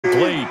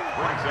incomplete.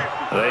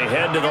 They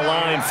head to the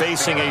line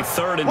facing a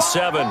 3rd and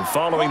 7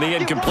 following the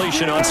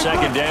incompletion on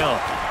 2nd down.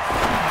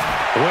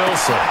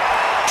 Wilson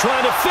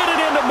trying to fit it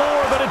into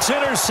Moore, but it's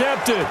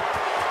intercepted.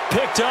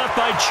 Picked up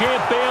by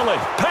Champ Bailey.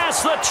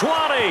 Past the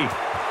 20.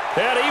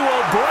 And he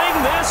will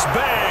bring this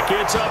back.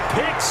 It's a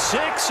pick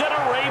 6 and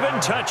a Raven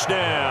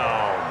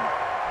touchdown.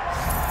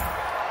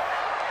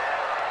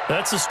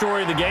 That's the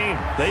story of the game.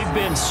 They've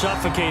been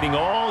suffocating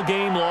all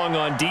game long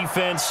on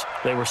defense.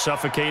 They were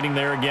suffocating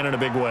there again in a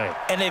big way.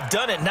 And they've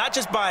done it not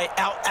just by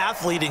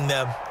out-athleting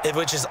them,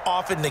 which is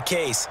often the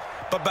case,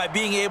 but by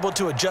being able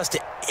to adjust to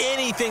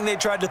anything they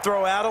tried to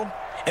throw at them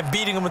and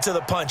beating them to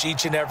the punch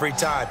each and every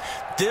time.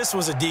 This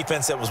was a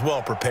defense that was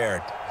well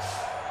prepared.